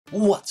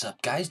What's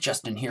up guys,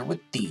 Justin here with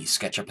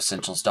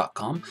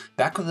TheSketchUpEssentials.com,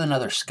 back with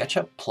another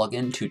SketchUp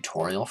plugin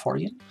tutorial for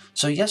you.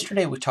 So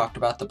yesterday we talked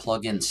about the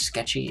plugin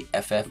Sketchy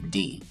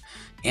FFD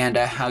and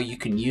how you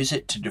can use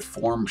it to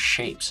deform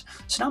shapes.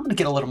 So now I'm going to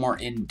get a little more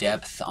in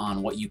depth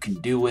on what you can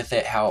do with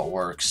it, how it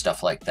works,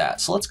 stuff like that.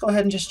 So let's go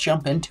ahead and just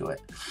jump into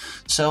it.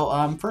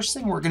 So first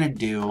thing we're going to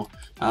do,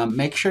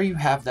 make sure you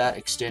have that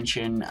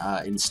extension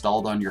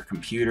installed on your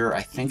computer.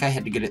 I think I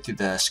had to get it through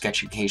the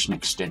Sketchucation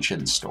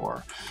extension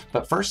store.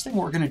 But first thing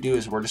we're going to do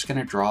is we're just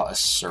going to draw a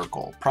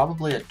circle,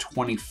 probably a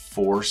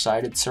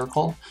 24-sided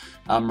circle.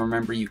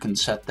 Remember, you can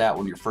set that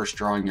when you're first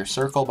drawing your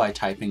circle by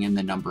typing in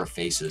the number of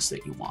faces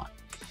that you want.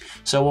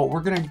 So what we're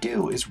going to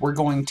do is we're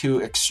going to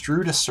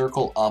extrude a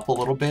circle up a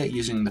little bit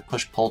using the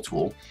push-pull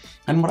tool.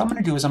 And what I'm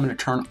going to do is I'm going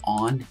to turn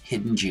on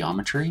hidden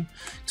geometry.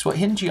 So what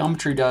hidden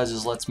geometry does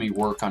is lets me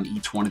work on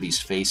each one of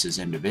these faces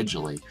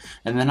individually.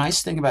 And the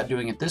nice thing about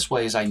doing it this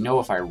way is I know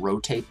if I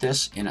rotate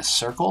this in a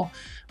circle,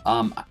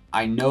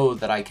 I know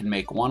that I can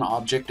make one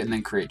object and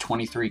then create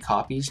 23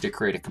 copies to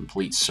create a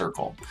complete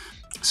circle.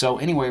 So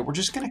anyway, we're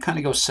just going to kind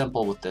of go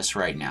simple with this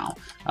right now.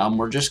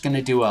 We're just going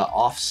to do an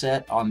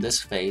offset on this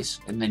face,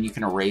 and then you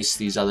can erase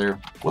these other,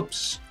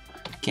 whoops,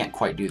 can't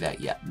quite do that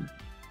yet.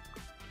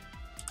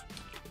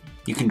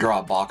 You can draw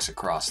a box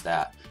across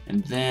that,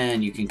 and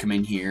then you can come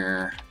in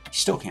here, you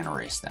still can't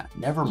erase that.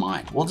 Never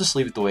mind, we'll just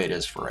leave it the way it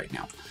is for right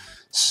now.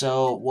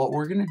 So what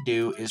we're going to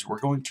do is we're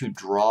going to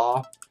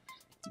draw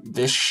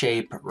this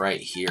shape right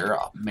here.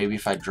 Maybe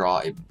if I draw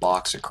a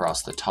box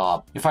across the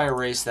top, if I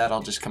erase that,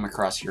 I'll just come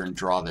across here and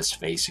draw this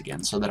face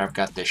again so that I've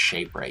got this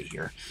shape right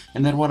here.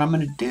 And then what I'm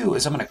going to do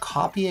is I'm going to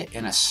copy it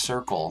in a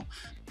circle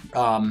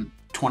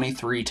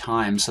 23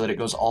 times so that it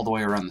goes all the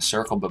way around the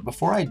circle. But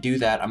before I do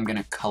that, I'm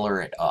going to color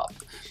it up.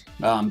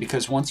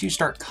 Because once you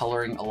start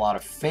coloring a lot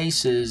of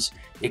faces,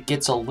 it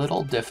gets a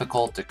little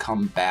difficult to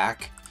come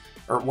back.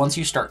 Or once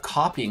you start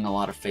copying a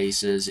lot of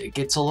faces, it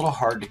gets a little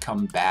hard to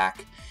come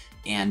back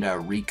and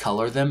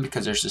recolor them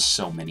because there's just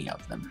so many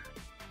of them.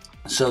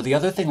 So the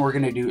other thing we're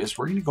going to do is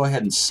we're going to go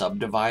ahead and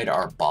subdivide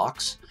our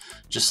box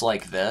just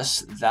like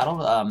this.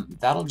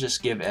 That'll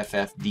just give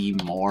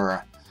FFD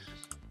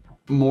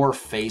more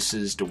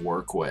faces to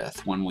work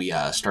with when we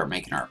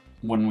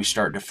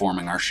start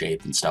deforming our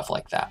shape and stuff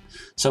like that.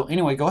 So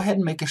anyway, go ahead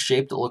and make a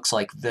shape that looks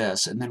like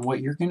this, and then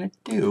what you're going to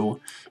do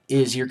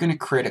is you're going to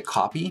create a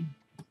copy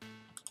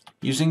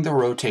using the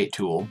rotate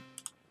tool.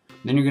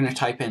 Then you're going to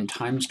type in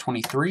times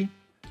 23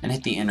 and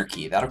hit the enter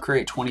key. That'll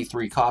create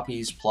 23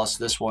 copies, plus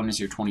this one is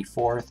your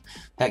 24th.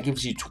 That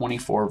gives you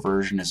 24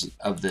 versions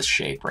of this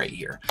shape right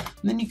here.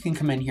 And then you can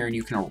come in here and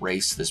you can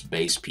erase this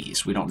base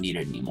piece. We don't need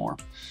it anymore.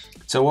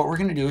 So what we're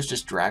gonna do is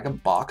just drag a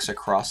box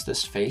across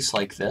this face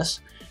like this.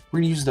 We're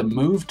gonna use the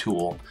move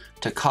tool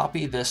to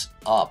copy this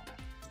up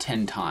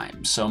 10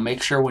 times. So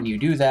make sure when you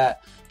do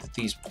that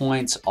these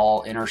points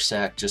all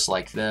intersect just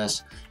like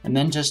this, and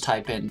then just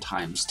type in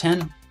times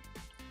 10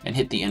 and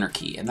hit the enter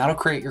key. And that'll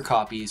create your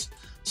copies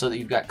so that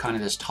you've got kind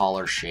of this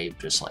taller shape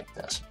just like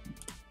this.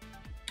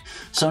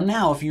 So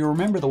now if you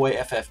remember the way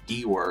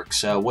FFD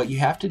works, what you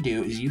have to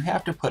do is you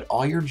have to put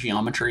all your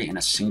geometry in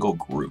a single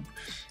group.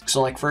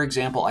 So like for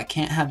example, I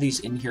can't have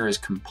these in here as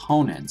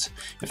components.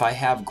 If I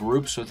have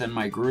groups within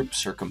my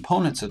groups or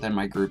components within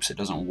my groups, it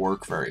doesn't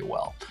work very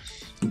well.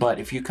 But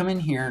if you come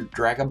in here,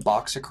 drag a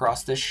box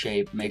across this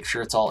shape, make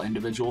sure it's all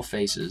individual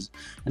faces,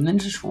 and then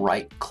just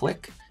right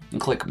click and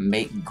click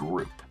make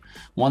group.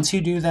 Once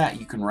you do that,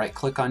 you can right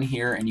click on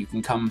here and you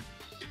can come,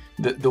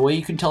 the way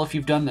you can tell if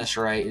you've done this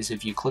right is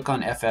if you click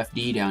on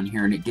FFD down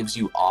here and it gives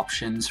you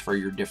options for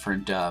your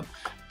different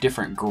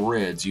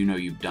grids, you know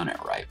you've done it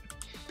right.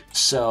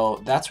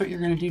 So that's what you're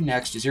going to do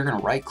next is you're going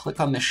to right click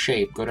on this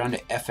shape, go down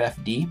to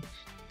FFD,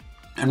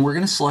 and we're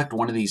going to select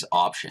one of these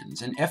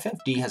options. And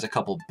FFD has a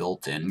couple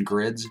built-in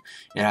grids.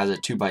 It has a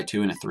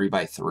 2x2 and a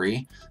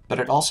 3x3, but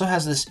it also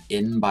has this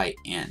in by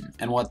in.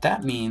 And what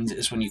that means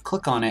is when you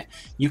click on it,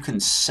 you can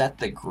set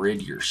the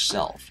grid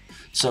yourself.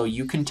 So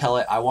you can tell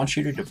it, I want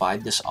you to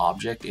divide this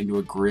object into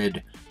a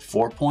grid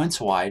 4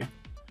 points wide,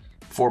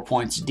 4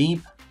 points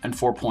deep, and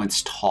 4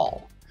 points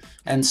tall.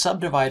 And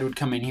subdivide would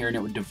come in here and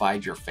it would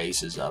divide your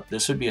faces up.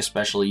 This would be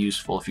especially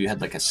useful if you had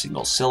like a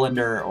single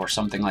cylinder or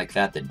something like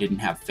that that didn't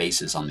have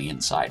faces on the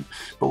inside.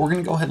 But we're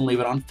going to go ahead and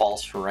leave it on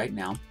false for right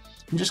now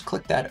and just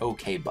click that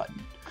OK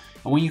button.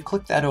 And when you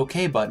click that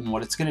OK button,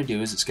 what it's going to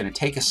do is it's going to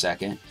take a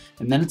second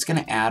and then it's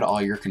going to add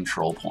all your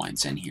control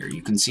points in here.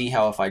 You can see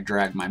how if I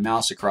drag my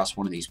mouse across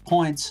one of these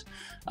points,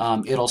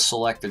 it'll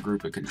select the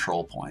group of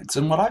control points.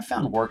 And what I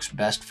found works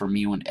best for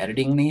me when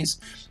editing these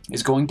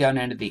is going down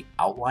into the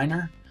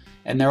outliner,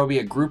 and there will be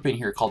a group in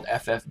here called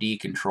FFD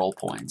control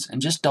points,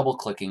 and just double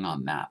clicking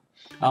on that.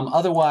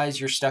 Otherwise,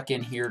 you're stuck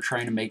in here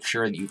trying to make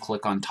sure that you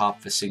click on top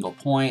of a single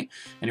point,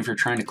 and if you're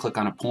trying to click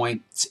on a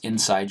point that's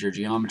inside your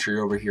geometry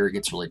over here, it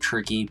gets really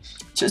tricky.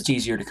 It's just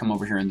easier to come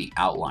over here in the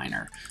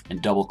outliner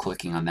and double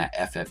clicking on that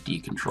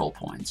FFD control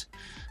points.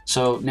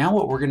 So now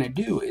what we're going to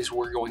do is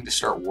we're going to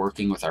start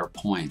working with our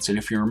points, and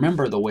if you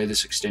remember the way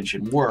this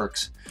extension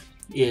works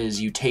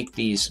is you take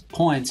these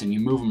points and you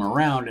move them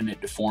around and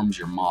it deforms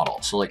your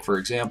model. So like for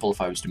example,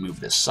 if I was to move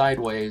this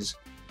sideways,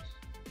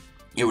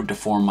 it would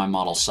deform my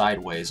model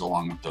sideways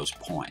along with those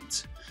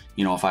points.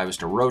 You know, if I was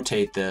to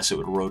rotate this, it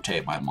would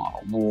rotate my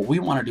model. Well, what we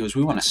want to do is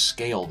we want to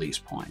scale these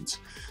points.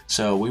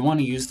 So we want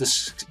to use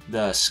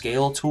the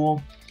scale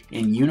tool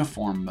in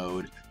uniform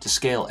mode to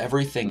scale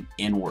everything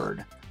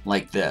inward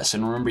like this.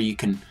 And remember, you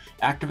can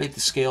activate the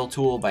scale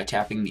tool by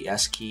tapping the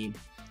S key.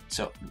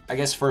 So I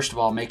guess first of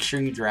all, make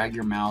sure you drag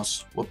your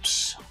mouse.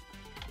 Whoops.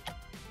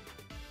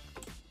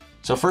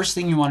 So first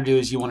thing you want to do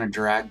is you want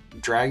to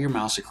drag your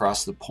mouse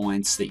across the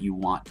points that you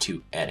want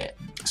to edit.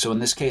 So in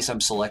this case,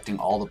 I'm selecting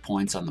all the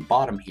points on the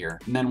bottom here.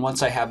 And then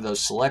once I have those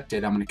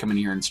selected, I'm going to come in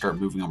here and start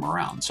moving them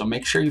around. So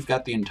make sure you've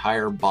got the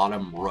entire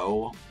bottom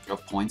row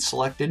of points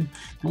selected.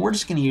 And we're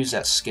just going to use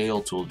that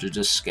scale tool to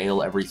just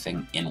scale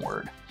everything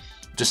inward,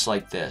 just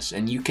like this.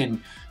 And you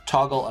can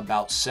toggle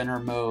about center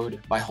mode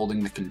by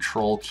holding the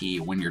control key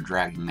when you're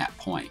dragging that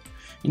point.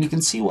 And you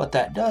can see what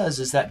that does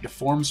is that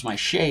deforms my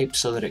shape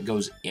so that it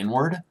goes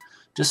inward,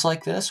 just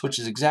like this, which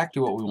is exactly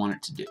what we want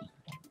it to do.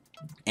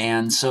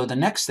 And so the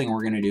next thing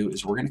we're going to do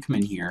is we're going to come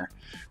in here,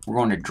 we're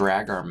going to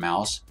drag our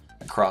mouse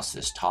across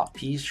this top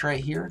piece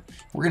right here.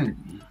 We're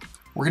going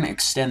to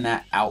extend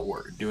that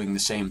outward, doing the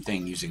same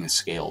thing using the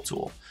scale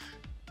tool.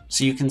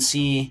 So you can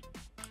see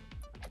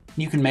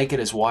you can make it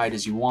as wide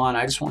as you want.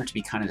 I just want it to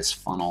be kind of this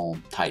funnel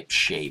type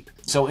shape.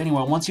 So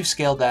anyway, once you've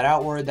scaled that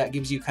outward, that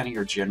gives you kind of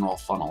your general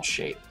funnel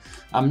shape.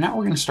 Now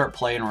we're going to start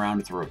playing around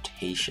with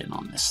rotation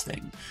on this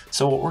thing.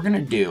 So what we're going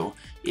to do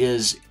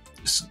is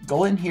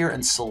go in here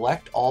and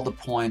select all the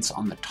points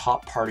on the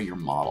top part of your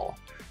model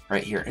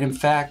right here. And in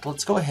fact,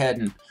 let's go ahead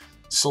and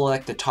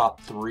select the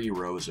top 3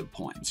 rows of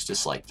points,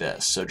 just like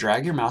this. So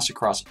drag your mouse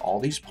across all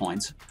these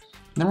points.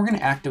 Then we're going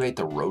to activate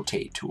the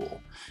rotate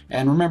tool.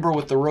 And remember,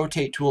 with the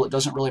rotate tool, it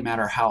doesn't really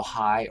matter how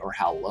high or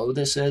how low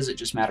this is. It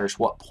just matters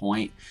what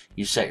point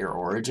you set your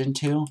origin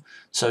to.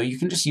 So you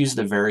can just use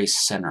the very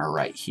center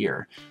right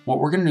here. What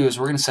we're going to do is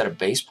we're going to set a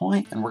base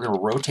point and we're going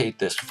to rotate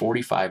this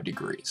 45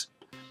 degrees.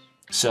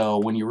 So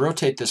when you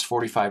rotate this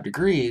 45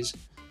 degrees,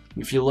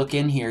 if you look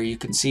in here, you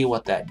can see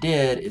what that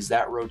did is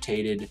that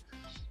rotated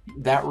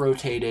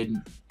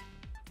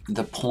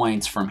the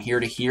points from here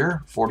to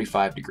here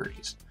 45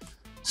 degrees.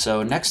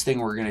 So next thing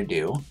we're going to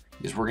do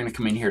is we're going to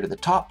come in here to the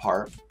top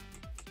part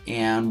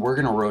and we're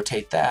going to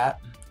rotate that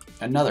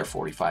another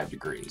 45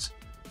 degrees.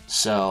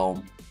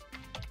 So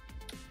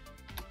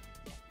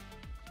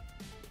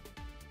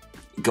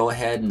go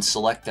ahead and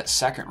select that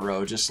second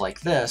row just like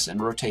this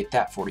and rotate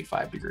that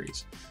 45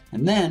 degrees.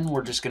 And then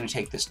we're just going to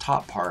take this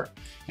top part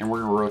and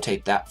we're going to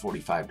rotate that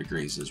 45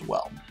 degrees as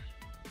well.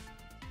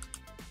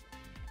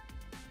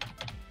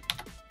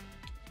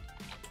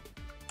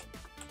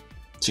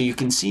 So you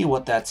can see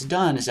what that's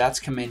done is that's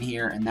come in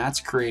here and that's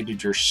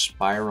created your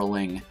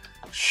spiraling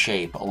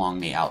shape along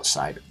the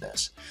outside of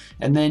this.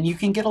 And then you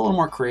can get a little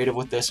more creative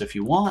with this if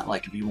you want.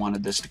 Like if you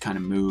wanted this to kind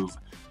of move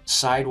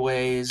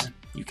sideways,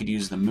 you could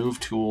use the move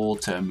tool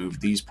to move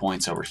these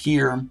points over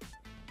here.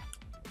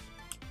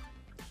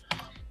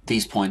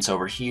 These points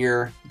over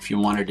here, if you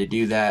wanted to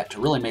do that, to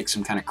really make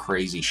some kind of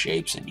crazy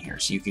shapes in here.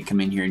 So you could come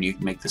in here and you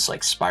can make this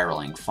like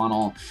spiraling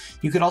funnel.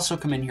 You could also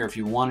come in here if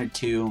you wanted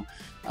to,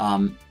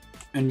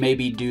 and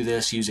maybe do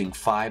this using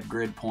 5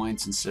 grid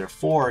points instead of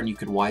 4, and you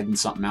could widen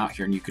something out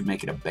here and you could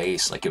make it a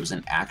base like it was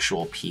an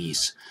actual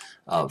piece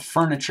of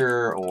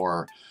furniture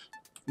or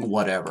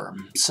whatever.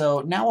 So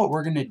now what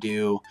we're going to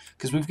do,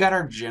 because we've got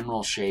our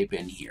general shape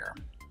in here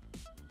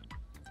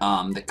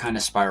that kind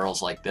of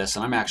spirals like this,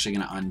 and I'm actually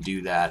going to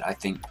undo that. I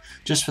think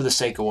just for the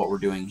sake of what we're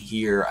doing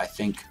here, I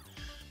think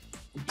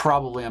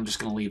probably I'm just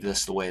going to leave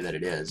this the way that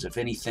it is. If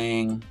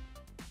anything,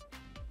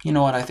 you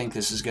know what, I think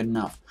this is good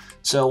enough.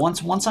 So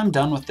once I'm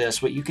done with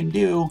this, what you can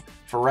do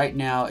for right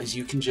now is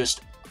you can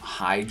just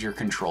hide your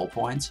control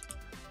points.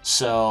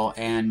 So,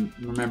 and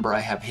remember I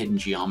have hidden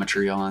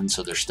geometry on,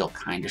 so they're still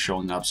kind of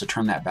showing up, so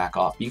turn that back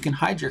off. You can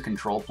hide your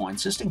control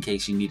points just in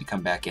case you need to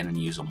come back in and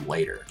use them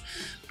later.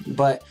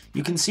 But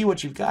you can see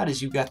what you've got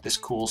is you've got this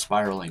cool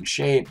spiraling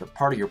shape, but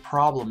part of your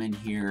problem in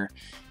here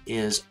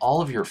is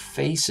all of your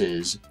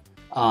faces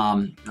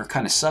are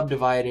kind of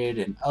subdivided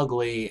and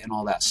ugly and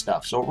all that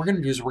stuff. So what we're going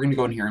to do is we're going to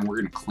go in here and we're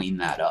going to clean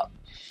that up.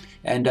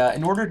 And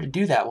in order to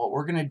do that, what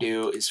we're going to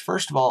do is,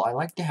 first of all, I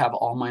like to have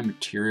all my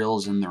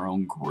materials in their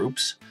own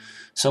groups.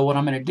 So what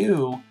I'm going to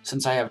do,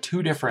 since I have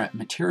 2 different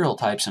material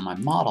types in my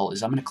model,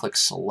 is I'm going to click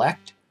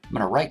select. I'm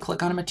going to right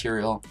click on a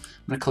material.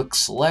 I'm going to click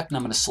select and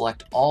I'm going to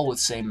select all with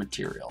same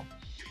material.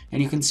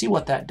 And you can see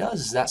what that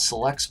does is that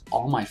selects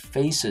all my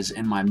faces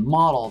in my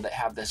model that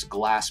have this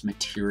glass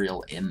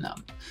material in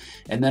them.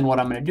 And then what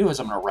I'm going to do is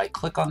I'm going to right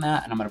click on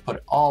that and I'm going to put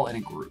it all in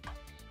a group.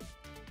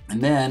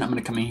 And then I'm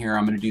going to come in here,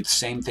 I'm going to do the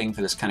same thing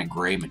for this kind of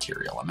gray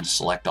material. I'm going to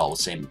select all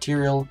the same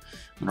material,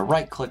 I'm going to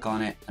right click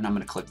on it, and I'm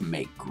going to click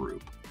make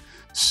group.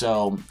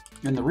 So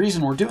And the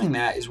reason we're doing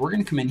that is we're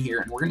going to come in here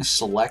and we're going to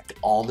select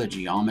all the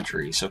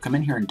geometry. So come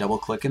in here and double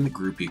click in the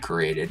group you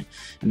created,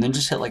 and then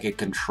just hit like a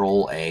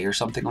Control A or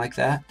something like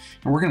that.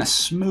 And we're going to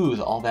smooth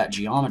all that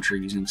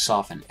geometry using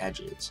soften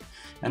edges.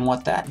 And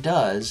what that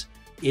does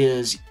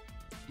is,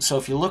 so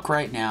if you look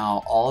right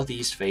now, all of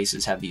these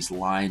faces have these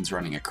lines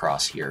running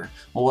across here.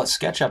 Well, what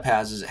SketchUp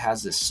has is it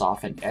has this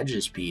soften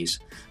edges piece.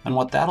 And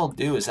what that'll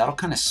do is that'll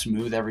kind of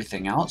smooth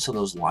everything out so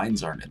those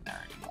lines aren't in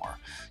there anymore.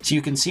 So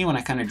you can see when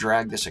I kind of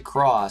drag this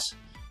across,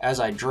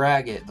 as I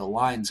drag it, the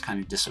lines kind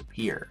of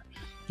disappear.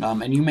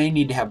 And you may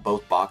need to have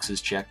both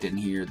boxes checked in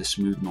here, the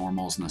smooth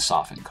normals and the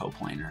soften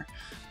coplanar.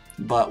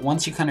 But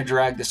once you kind of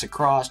drag this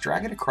across,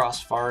 drag it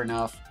across far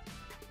enough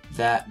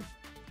that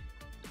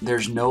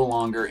there's no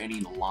longer any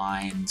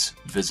lines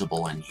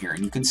visible in here.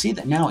 And you can see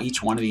that now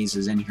each one of these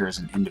is in here as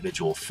an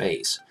individual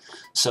face.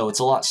 So it's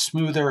a lot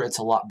smoother, it's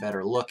a lot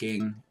better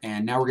looking.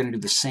 And now we're going to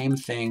do the same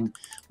thing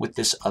with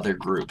this other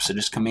group. So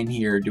just come in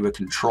here, do a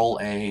Control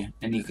A,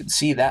 and you can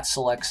see that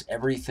selects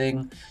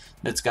everything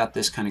that's got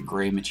this kind of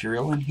gray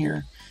material in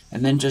here.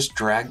 And then just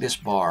drag this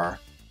bar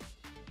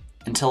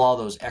until all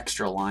those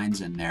extra lines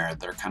in there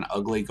that are kind of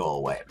ugly go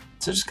away.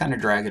 So just kind of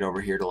drag it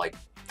over here to like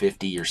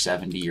 50 or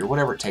 70 or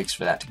whatever it takes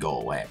for that to go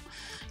away.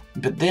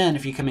 But then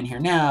if you come in here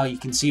now, you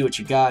can see what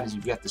you got is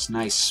you've got this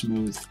nice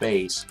smooth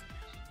face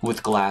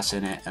with glass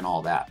in it and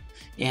all that.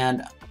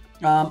 And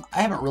I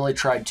haven't really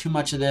tried too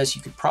much of this.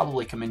 You could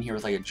probably come in here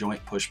with like a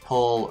joint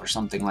push-pull or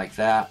something like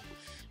that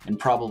and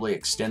probably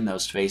extend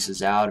those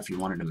faces out if you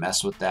wanted to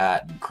mess with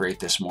that and create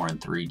this more in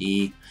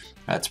 3D.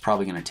 It's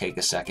probably going to take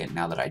a second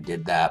now that I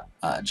did that,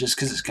 just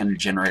because it's going to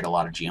generate a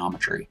lot of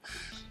geometry.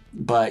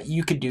 But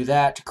you could do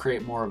that to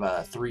create more of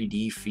a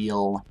 3D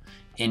feel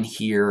in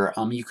here.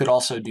 You could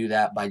also do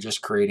that by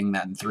just creating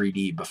that in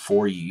 3D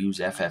before you use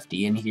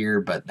FFD in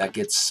here, but that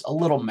gets a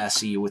little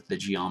messy with the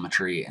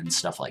geometry and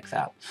stuff like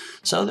that.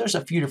 So there's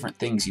a few different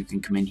things you can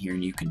come in here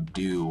and you can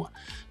do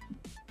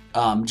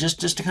just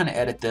to kind of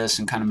edit this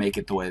and kind of make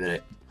it the way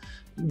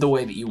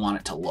that you want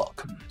it to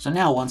look. So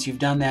now once you've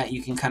done that,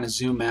 you can kind of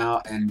zoom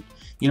out, and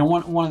you know,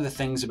 one of the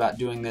things about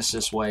doing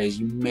this way is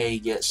you may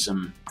get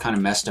some kind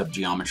of messed up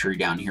geometry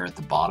down here at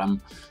the bottom.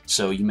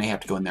 So you may have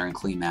to go in there and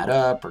clean that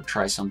up or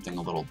try something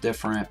a little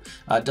different.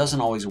 It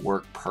doesn't always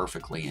work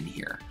perfectly in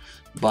here.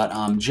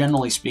 But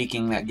generally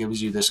speaking, that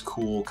gives you this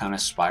cool kind of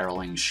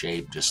spiraling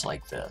shape just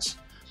like this.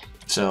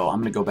 So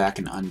I'm going to go back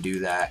and undo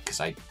that because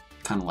I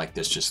kind of like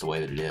this just the way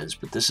that it is.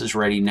 But this is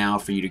ready now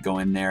for you to go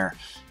in there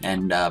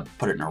and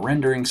put it in a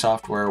rendering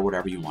software or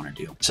whatever you want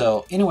to do.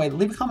 So anyway,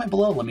 leave a comment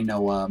below. Let me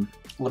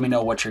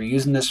know what you're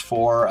using this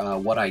for,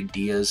 what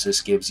ideas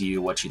this gives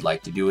you, what you'd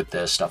like to do with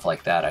this, stuff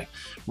like that. I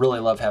really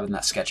love having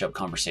that SketchUp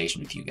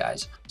conversation with you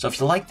guys. So if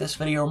you like this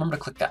video, remember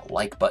to click that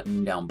like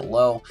button down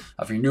below.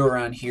 If you're new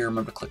around here,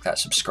 remember to click that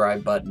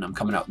subscribe button. I'm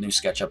coming out with new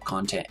SketchUp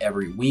content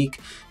every week.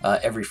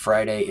 Every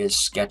Friday is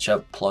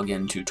SketchUp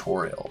plugin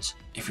tutorials.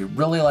 If you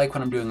really like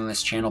what I'm doing on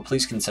this channel,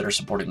 please consider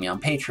supporting me on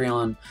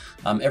Patreon.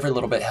 Every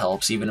little bit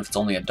helps, even if it's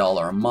only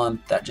 $1 a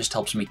month. That just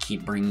helps me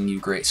keep bringing you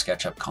great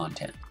SketchUp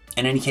content.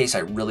 In any case, I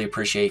really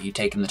appreciate you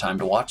taking the time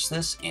to watch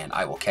this, and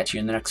I will catch you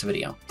in the next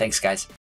video. Thanks, guys.